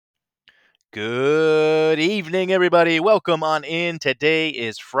Good evening, everybody. Welcome on in. Today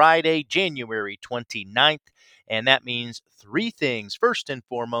is Friday, January 29th, and that means three things. First and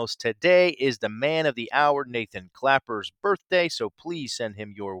foremost, today is the man of the hour, Nathan Clapper's birthday, so please send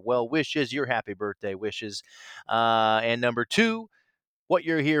him your well wishes, your happy birthday wishes. And number two, what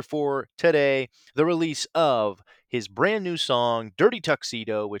you're here for today, the release of his brand new song, Dirty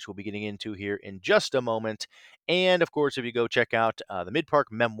Tuxedo, which we'll be getting into here in just a moment. And of course, if you go check out the Mid Park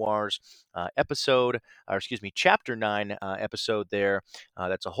Memoirs chapter 9 episode there,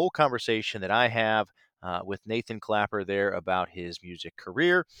 that's a whole conversation that I have. With Nathan Clapper there about his music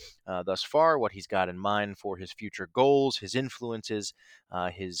career thus far, what he's got in mind for his future goals, his influences,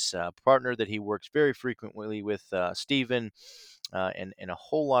 his partner that he works very frequently with, Stephen, and a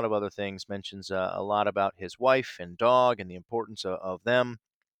whole lot of other things. Mentions a lot about his wife and dog and the importance of them.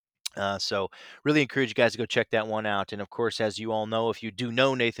 So really encourage you guys to go check that one out. And of course, as you all know, if you do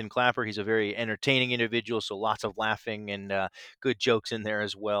know Nathan Clapper, he's a very entertaining individual. So lots of laughing and good jokes in there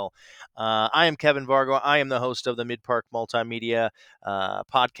as well. I am Kevin Vargo. I am the host of the Mid Park Multimedia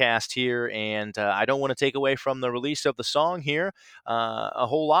podcast here. And I don't want to take away from the release of the song here a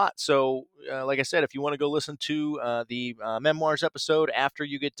whole lot. So like I said, if you want to go listen to the Memoirs episode after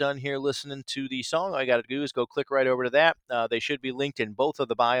you get done here listening to the song, all you got to do is go click right over to that. They should be linked in both of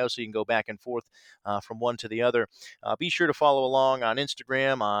the bios, so you can go back and forth from one to the other. Be sure to follow along on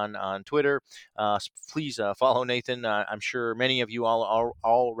Instagram, on Twitter. Please follow Nathan. I'm sure many of you all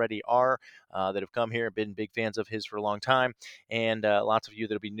already are that have come here, been big fans of his for a long time, and lots of you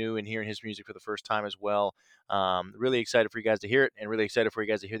that will be new and hearing his music for the first time as well. Really excited for you guys to hear it, and really excited for you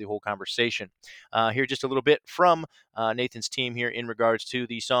guys to hear the whole conversation. Here just a little bit from Nathan's team here in regards to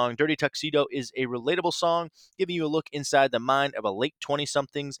the song. Dirty Tuxedo is a relatable song, giving you a look inside the mind of a late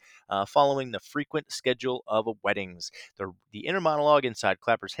 20-somethings following the frequent schedule of weddings. The inner monologue inside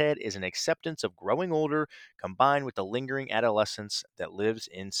Clapper's head is an acceptance of growing older, combined with the lingering adolescence that lives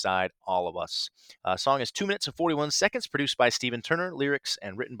inside all of us. Song is 2 minutes and 41 seconds, produced by Stephen Turner, lyrics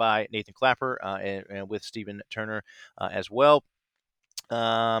and written by Nathan Clapper, and with Stephen Turner as well.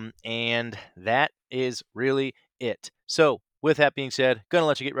 And that is really it. So, with that being said, gonna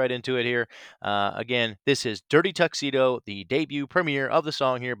let you get right into it here. Again, this is Dirty Tuxedo, the debut premiere of the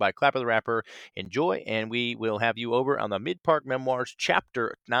song here by Clapper the Rapper. Enjoy, and we will have you over on the Mid Park Memoirs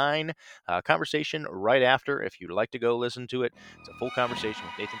Chapter 9 conversation right after. If you'd like to go listen to it, it's a full conversation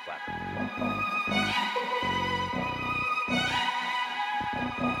with Nathan Clapper.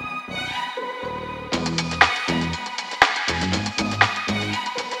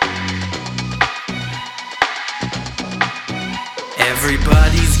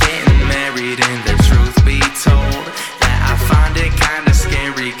 Everybody's getting married and the truth be told that I find it kinda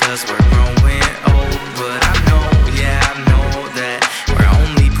scary cause we're growing old. But I know, yeah I know that we're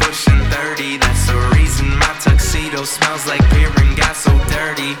only pushing 30. That's the reason my tuxedo smells like beer and got so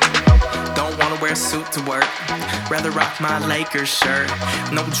dirty. Don't wanna wear a suit to work, rather rock my Lakers shirt.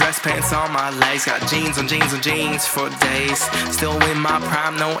 No dress pants on my legs, got jeans on jeans on jeans for days. Still in my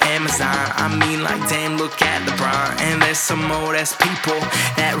prime, no Amazon. I mean like damn, look at LeBron. And there's some old ass people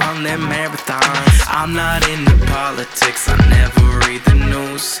that run their marathons. I'm not into politics, I never read the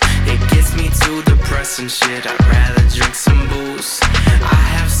news. It gets me too depressed and shit, I'd rather drink some booze. I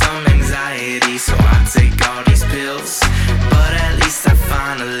have some anxiety, so I take all these pills. But at least I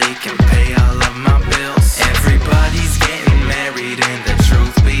finally can pay all of my bills. Everybody's getting married and the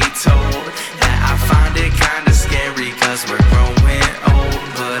truth be told that I find it kinda scary cause we're growing old.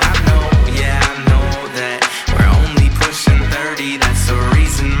 But I know, yeah I know that we're only pushing 30. That's the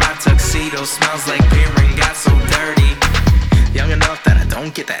reason my tuxedo smells like beer and got so dirty. Young enough that I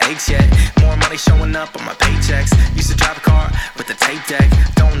don't get the aches yet. More money showing up on my paychecks. Used to drive a car with a tape deck.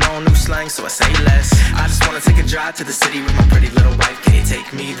 Don't know new slang so I say less. I just wanna take a drive to the city with my pretty little wife. Can you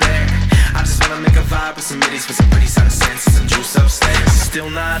take me there? I just wanna make a vibe with some middies with some pretty sound of sense and some juice upstairs. Still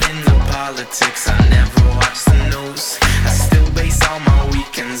not into politics, I never watch the news. I still base all my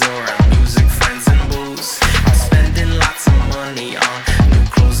weekends around music, friends and booze. I'm spending lots of money on new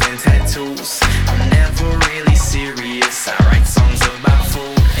clothes and tattoos. I'm never really serious, I write songs about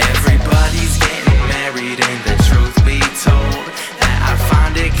food. Everybody's getting married and the truth be told that I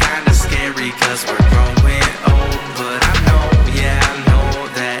find it kinda scary cause we're growing